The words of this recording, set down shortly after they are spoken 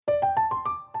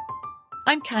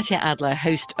I'm Katya Adler,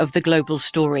 host of The Global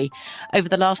Story. Over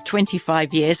the last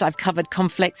 25 years, I've covered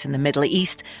conflicts in the Middle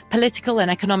East, political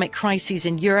and economic crises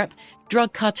in Europe,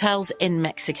 drug cartels in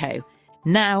Mexico.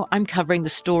 Now I'm covering the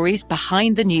stories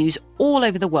behind the news all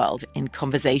over the world in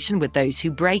conversation with those who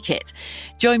break it.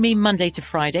 Join me Monday to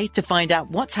Friday to find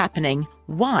out what's happening,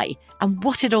 why, and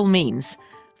what it all means.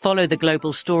 Follow The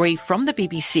Global Story from the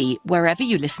BBC wherever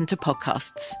you listen to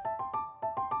podcasts.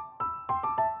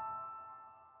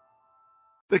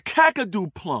 The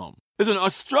Kakadu plum is an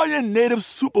Australian native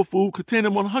superfood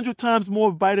containing 100 times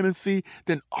more vitamin C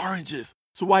than oranges.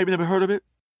 So why have you never heard of it?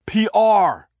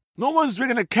 PR. No one's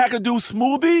drinking a Kakadu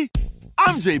smoothie?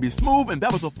 I'm JB Smoove, and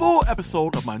that was a full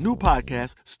episode of my new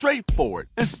podcast, Straightforward,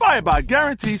 inspired by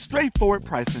guaranteed straightforward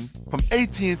pricing from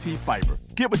AT&T Fiber.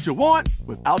 Get what you want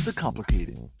without the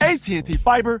complicated. AT&T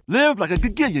Fiber, live like a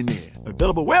gigillionaire.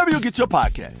 Available wherever you get your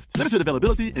podcasts. Limited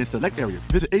availability in select areas.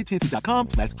 Visit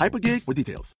AT&T.com/hypergig for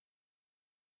details.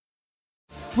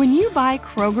 When you buy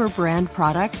Kroger brand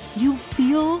products, you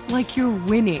feel like you're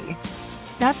winning.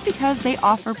 That's because they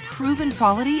offer proven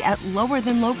quality at lower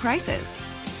than low prices.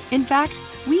 In fact,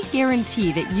 we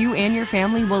guarantee that you and your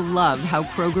family will love how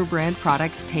Kroger brand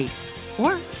products taste,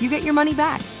 or you get your money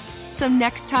back. So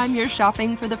next time you're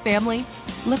shopping for the family,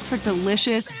 look for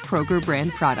delicious Kroger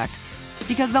brand products,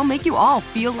 because they'll make you all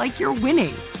feel like you're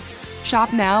winning.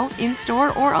 Shop now,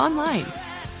 in-store, or online.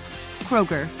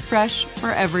 Kroger, fresh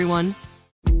for everyone.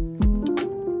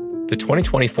 The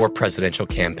 2024 presidential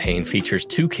campaign features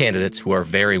two candidates who are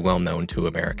very well known to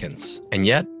Americans. And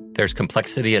yet, there's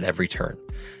complexity at every turn.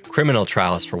 Criminal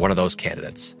trials for one of those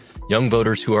candidates. Young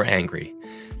voters who are angry.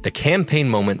 The Campaign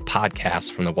Moment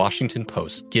podcast from the Washington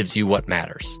Post gives you what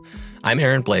matters. I'm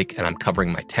Aaron Blake, and I'm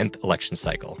covering my 10th election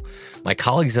cycle. My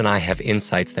colleagues and I have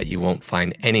insights that you won't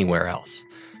find anywhere else.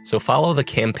 So follow The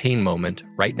Campaign Moment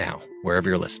right now, wherever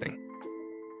you're listening.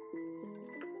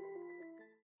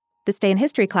 This Day in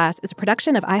History Class is a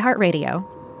production of iHeartRadio.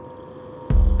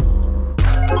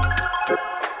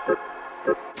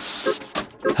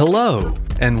 Hello,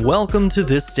 and welcome to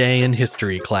This Day in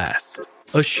History Class,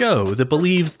 a show that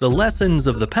believes the lessons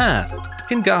of the past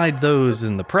can guide those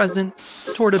in the present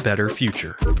toward a better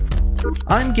future.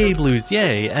 I'm Gabe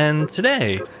Luzier, and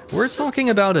today we're talking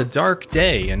about a dark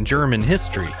day in German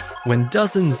history when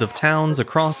dozens of towns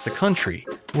across the country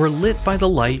were lit by the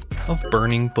light of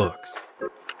burning books.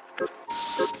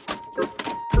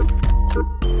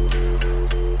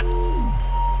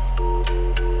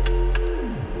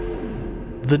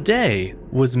 The day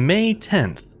was May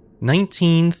 10th,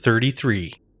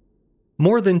 1933.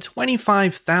 More than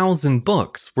 25,000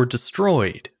 books were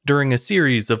destroyed during a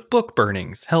series of book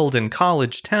burnings held in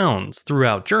college towns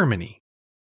throughout Germany.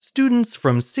 Students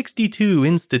from 62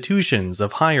 institutions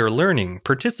of higher learning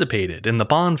participated in the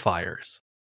bonfires.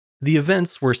 The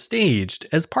events were staged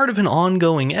as part of an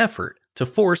ongoing effort to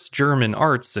force German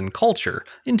arts and culture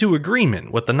into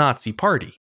agreement with the Nazi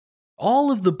Party.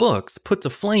 All of the books put to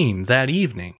flame that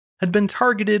evening had been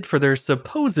targeted for their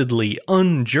supposedly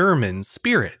un-German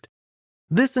spirit.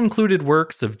 This included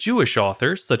works of Jewish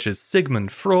authors such as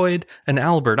Sigmund Freud and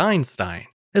Albert Einstein,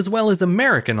 as well as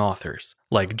American authors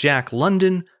like Jack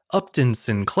London, Upton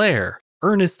Sinclair,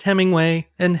 Ernest Hemingway,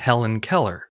 and Helen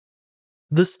Keller.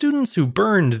 The students who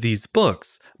burned these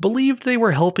books believed they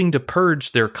were helping to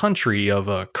purge their country of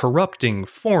a corrupting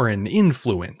foreign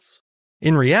influence.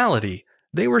 In reality,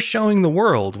 they were showing the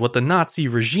world what the Nazi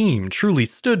regime truly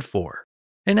stood for,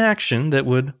 an action that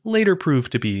would later prove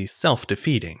to be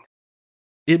self-defeating.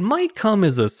 It might come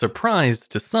as a surprise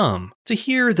to some to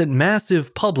hear that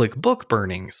massive public book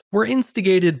burnings were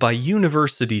instigated by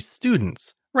university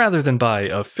students rather than by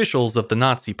officials of the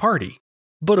Nazi Party.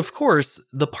 But of course,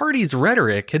 the party's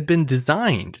rhetoric had been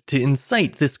designed to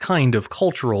incite this kind of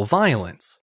cultural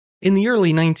violence. In the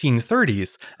early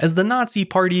 1930s, as the Nazi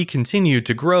Party continued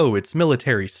to grow its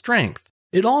military strength,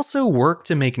 it also worked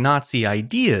to make Nazi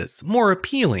ideas more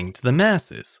appealing to the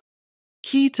masses.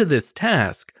 Key to this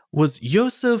task was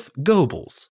Joseph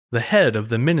Goebbels, the head of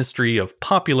the Ministry of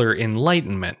Popular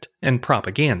Enlightenment and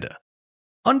Propaganda.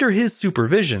 Under his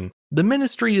supervision, the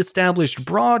ministry established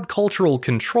broad cultural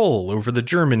control over the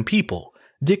German people,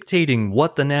 dictating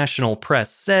what the national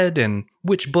press said and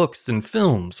which books and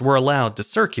films were allowed to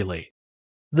circulate.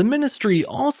 The ministry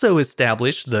also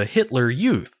established the Hitler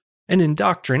Youth, an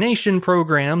indoctrination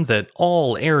program that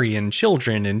all Aryan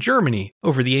children in Germany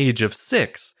over the age of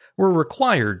 6 were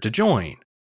required to join.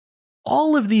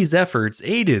 All of these efforts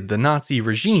aided the Nazi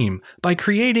regime by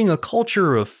creating a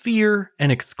culture of fear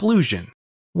and exclusion,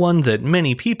 one that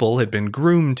many people had been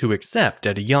groomed to accept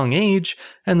at a young age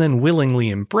and then willingly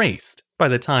embraced by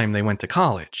the time they went to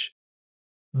college.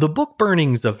 The book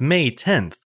burnings of May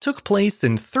 10th took place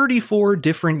in 34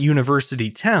 different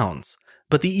university towns,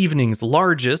 but the evening's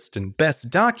largest and best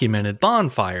documented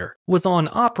bonfire was on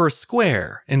Opera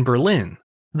Square in Berlin,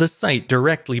 the site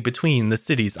directly between the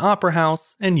city's opera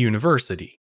house and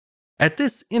university. At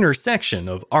this intersection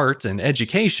of art and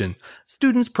education,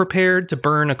 students prepared to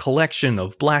burn a collection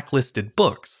of blacklisted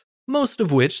books, most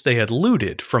of which they had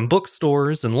looted from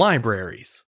bookstores and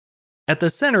libraries. At the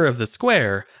center of the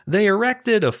square, they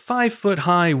erected a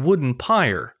 5-foot-high wooden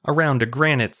pyre around a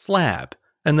granite slab,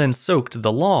 and then soaked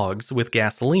the logs with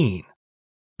gasoline.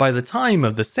 By the time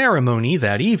of the ceremony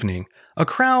that evening, a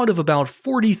crowd of about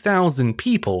 40,000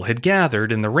 people had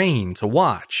gathered in the rain to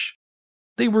watch.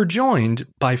 They were joined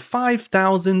by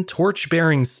 5,000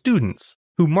 torch-bearing students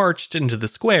who marched into the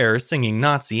square singing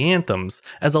Nazi anthems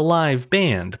as a live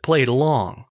band played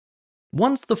along.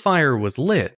 Once the fire was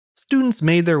lit, students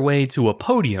made their way to a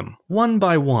podium one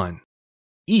by one.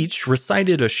 Each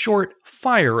recited a short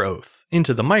fire oath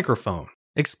into the microphone,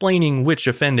 explaining which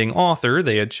offending author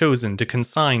they had chosen to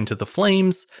consign to the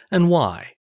flames and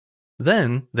why.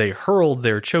 Then they hurled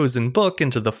their chosen book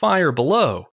into the fire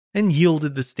below and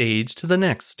yielded the stage to the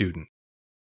next student.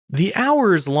 The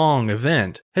hours-long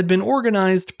event had been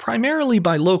organized primarily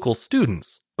by local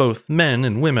students, both men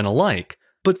and women alike,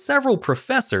 but several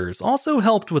professors also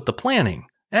helped with the planning,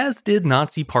 as did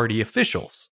Nazi Party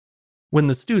officials. When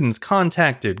the students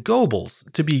contacted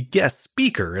Goebbels to be guest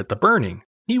speaker at the burning,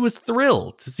 he was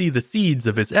thrilled to see the seeds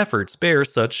of his efforts bear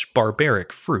such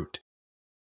barbaric fruit.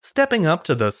 Stepping up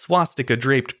to the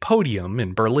swastika-draped podium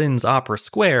in Berlin's Opera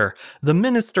Square, the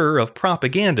Minister of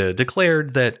Propaganda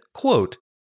declared that, quote,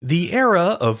 "The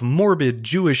era of morbid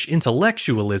Jewish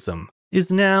intellectualism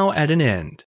is now at an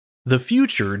end. The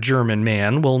future German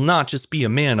man will not just be a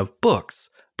man of books,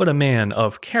 but a man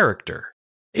of character.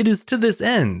 It is to this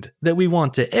end that we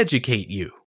want to educate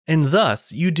you, and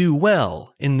thus you do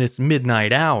well in this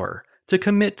midnight hour to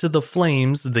commit to the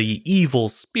flames the evil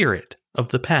spirit of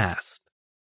the past."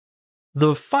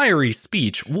 The fiery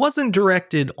speech wasn't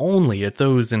directed only at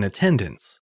those in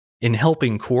attendance. In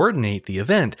helping coordinate the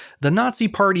event, the Nazi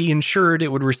Party ensured it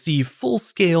would receive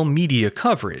full-scale media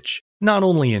coverage, not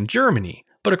only in Germany,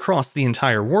 but across the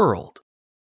entire world.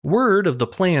 Word of the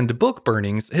planned book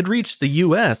burnings had reached the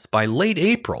US by late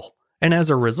April, and as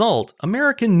a result,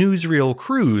 American newsreel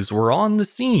crews were on the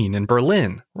scene in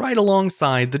Berlin, right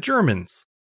alongside the Germans.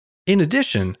 In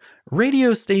addition,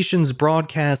 radio stations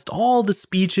broadcast all the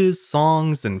speeches,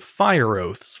 songs, and fire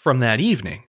oaths from that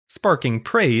evening, sparking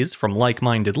praise from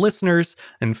like-minded listeners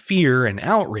and fear and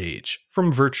outrage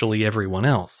from virtually everyone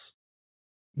else.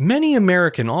 Many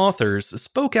American authors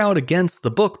spoke out against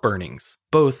the book burnings,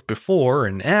 both before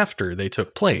and after they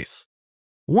took place.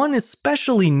 One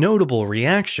especially notable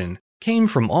reaction came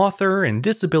from author and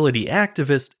disability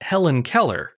activist Helen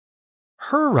Keller.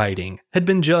 Her writing had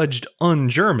been judged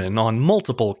un-German on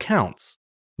multiple counts.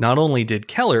 Not only did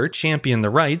Keller champion the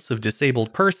rights of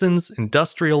disabled persons,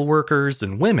 industrial workers,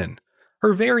 and women,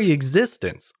 her very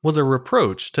existence was a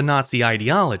reproach to Nazi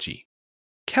ideology.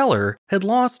 Keller had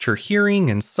lost her hearing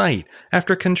and sight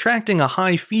after contracting a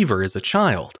high fever as a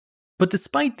child, but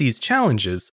despite these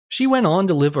challenges, she went on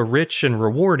to live a rich and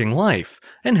rewarding life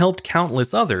and helped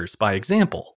countless others by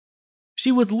example.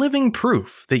 She was living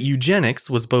proof that eugenics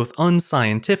was both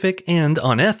unscientific and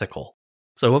unethical,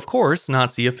 so of course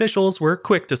Nazi officials were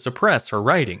quick to suppress her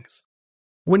writings.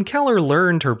 When Keller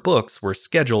learned her books were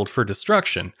scheduled for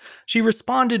destruction, she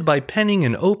responded by penning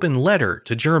an open letter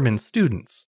to German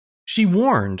students. She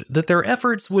warned that their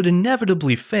efforts would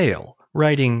inevitably fail,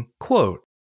 writing, quote,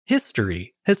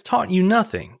 "History has taught you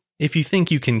nothing if you think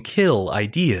you can kill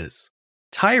ideas.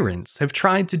 Tyrants have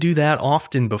tried to do that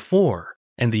often before,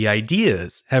 and the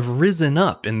ideas have risen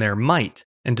up in their might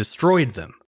and destroyed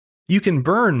them. You can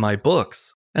burn my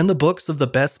books and the books of the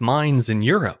best minds in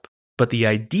Europe, but the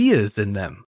ideas in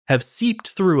them have seeped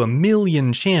through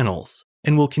 1,000,000 channels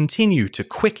and will continue to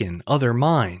quicken other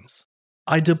minds.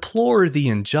 I deplore the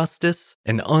injustice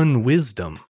and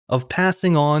unwisdom of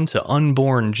passing on to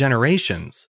unborn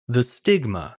generations the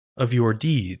stigma of your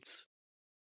deeds."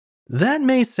 That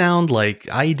may sound like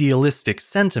idealistic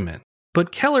sentiment,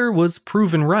 but Keller was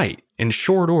proven right in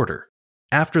short order.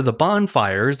 After the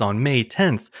bonfires on May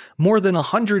 10th, more than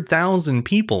 100,000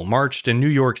 people marched in New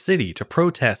York City to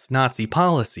protest Nazi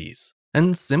policies,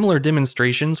 and similar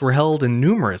demonstrations were held in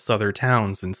numerous other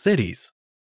towns and cities.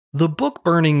 The book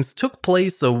burnings took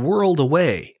place a world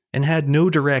away and had no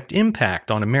direct impact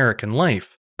on American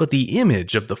life, but the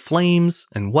image of the flames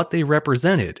and what they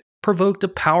represented provoked a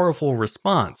powerful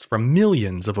response from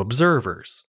millions of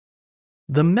observers.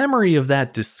 The memory of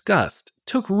that disgust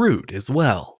took root as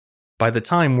well. By the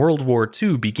time World War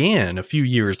II began a few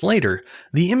years later,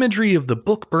 the imagery of the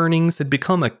book burnings had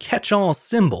become a catch-all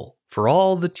symbol for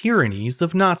all the tyrannies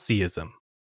of Nazism.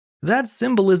 That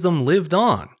symbolism lived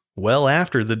on well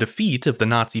after the defeat of the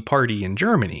Nazi Party in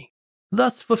Germany,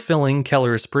 thus fulfilling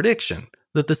Keller's prediction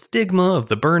that the stigma of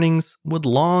the burnings would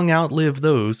long outlive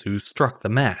those who struck the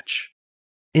match.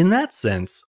 In that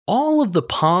sense, all of the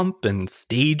pomp and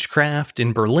stagecraft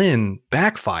in Berlin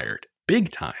backfired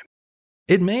big time.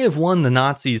 It may have won the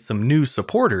Nazis some new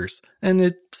supporters, and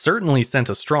it certainly sent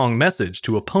a strong message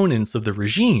to opponents of the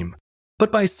regime,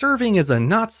 but by serving as a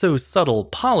not-so-subtle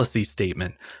policy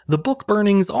statement, the book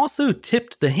burnings also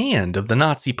tipped the hand of the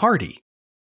Nazi Party.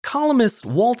 Columnist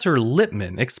Walter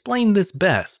Lippmann explained this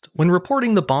best when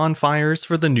reporting the bonfires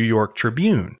for the New York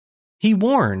Tribune. He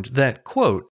warned that,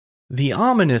 quote, "The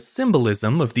ominous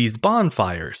symbolism of these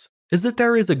bonfires is that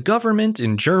there is a government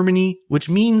in Germany which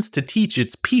means to teach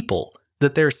its people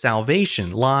that their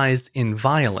salvation lies in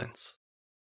violence."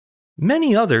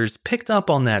 Many others picked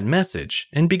up on that message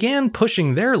and began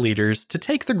pushing their leaders to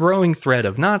take the growing threat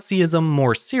of Nazism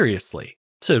more seriously,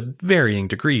 to varying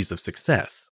degrees of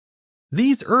success.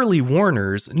 These early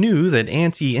warners knew that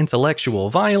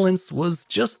anti-intellectual violence was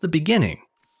just the beginning.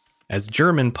 As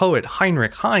German poet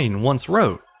Heinrich Heine once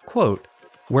wrote, quote,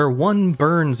 "Where one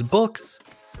burns books,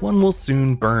 one will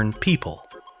soon burn people."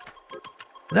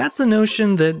 That's a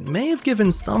notion that may have given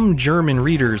some German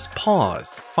readers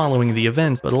pause following the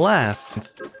events, but alas,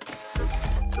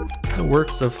 the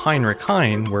works of Heinrich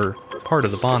Heine were part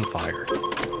of the bonfire.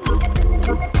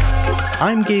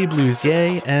 I'm Gabe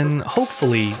Luzier, and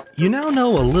hopefully you now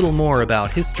know a little more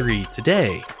about history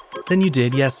today than you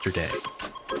did yesterday.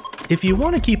 If you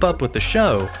want to keep up with the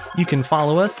show, you can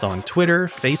follow us on Twitter,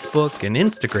 Facebook, and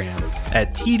Instagram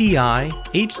at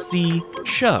TDIHC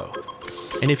Show.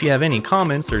 And if you have any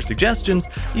comments or suggestions,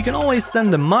 you can always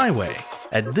send them my way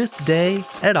at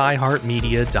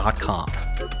thisday@iheartmedia.com.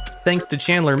 Thanks to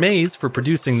Chandler Mays for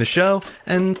producing the show,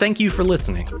 and thank you for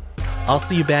listening. I'll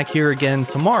see you back here again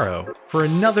tomorrow for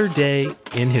another day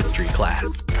in history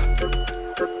class.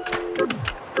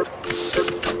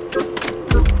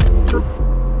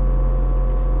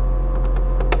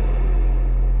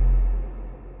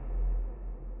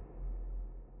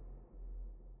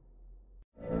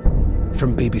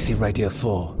 From BBC Radio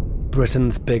 4,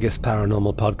 Britain's biggest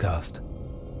paranormal podcast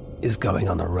is going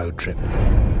on a road trip.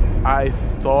 I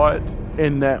thought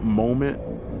in that moment,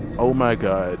 oh my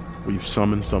God, we've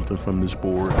summoned something from this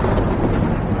board.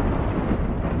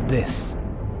 This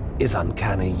is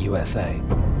Uncanny USA.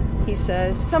 He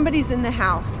says, somebody's in the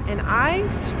house, and I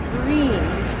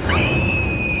screamed.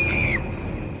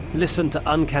 Listen to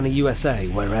Uncanny USA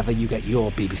wherever you get your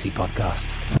BBC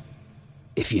podcasts,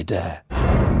 if you dare.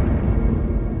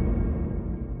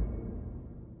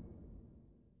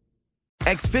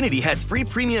 Xfinity has free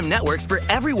premium networks for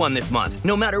everyone this month,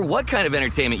 no matter what kind of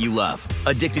entertainment you love.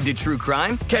 Addicted to true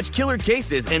crime? Catch killer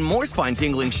cases and more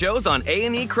spine-tingling shows on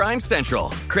A&E Crime Central.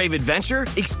 Crave adventure?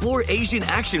 Explore Asian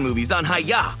action movies on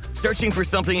Hi-YAH. Searching for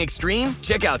something extreme?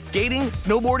 Check out skating,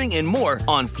 snowboarding, and more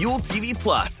on Fuel TV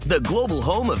Plus, the global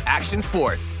home of action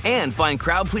sports. And find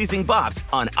crowd-pleasing bops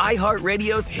on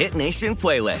iHeartRadio's Hit Nation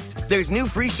playlist. There's new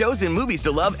free shows and movies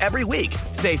to love every week.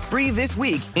 Say free this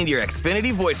week in your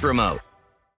Xfinity voice remote.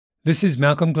 This is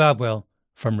Malcolm Gladwell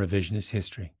from Revisionist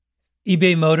History.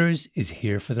 eBay Motors is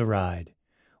here for the ride.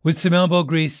 With some elbow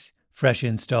grease, fresh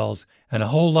installs, and a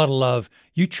whole lot of love,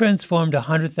 you transformed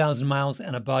 100,000 miles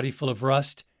and a body full of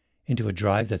rust into a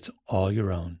drive that's all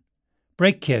your own.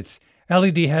 Brake kits,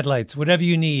 LED headlights, whatever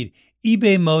you need,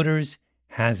 eBay Motors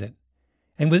has it.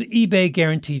 And with eBay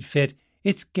Guaranteed Fit,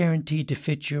 it's guaranteed to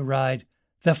fit your ride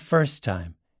the first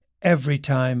time, every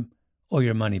time, or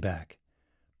your money back.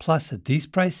 Plus, at these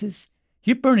prices,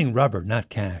 you're burning rubber, not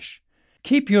cash.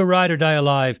 Keep your ride or die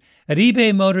alive at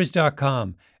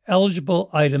ebaymotors.com. Eligible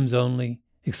items only.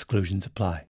 Exclusions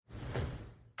apply.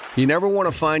 You never want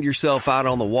to find yourself out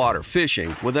on the water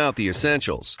fishing without the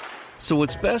essentials. So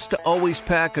it's best to always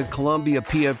pack a Columbia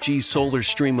PFG Solar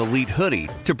Stream Elite hoodie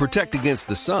to protect against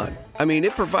the sun. I mean,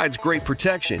 it provides great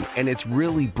protection, and it's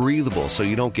really breathable so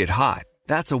you don't get hot.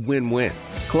 That's a win-win.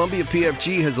 Columbia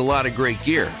PFG has a lot of great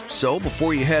gear, so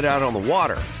before you head out on the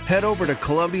water, head over to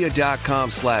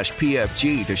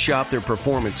Columbia.com/PFG to shop their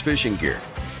performance fishing gear.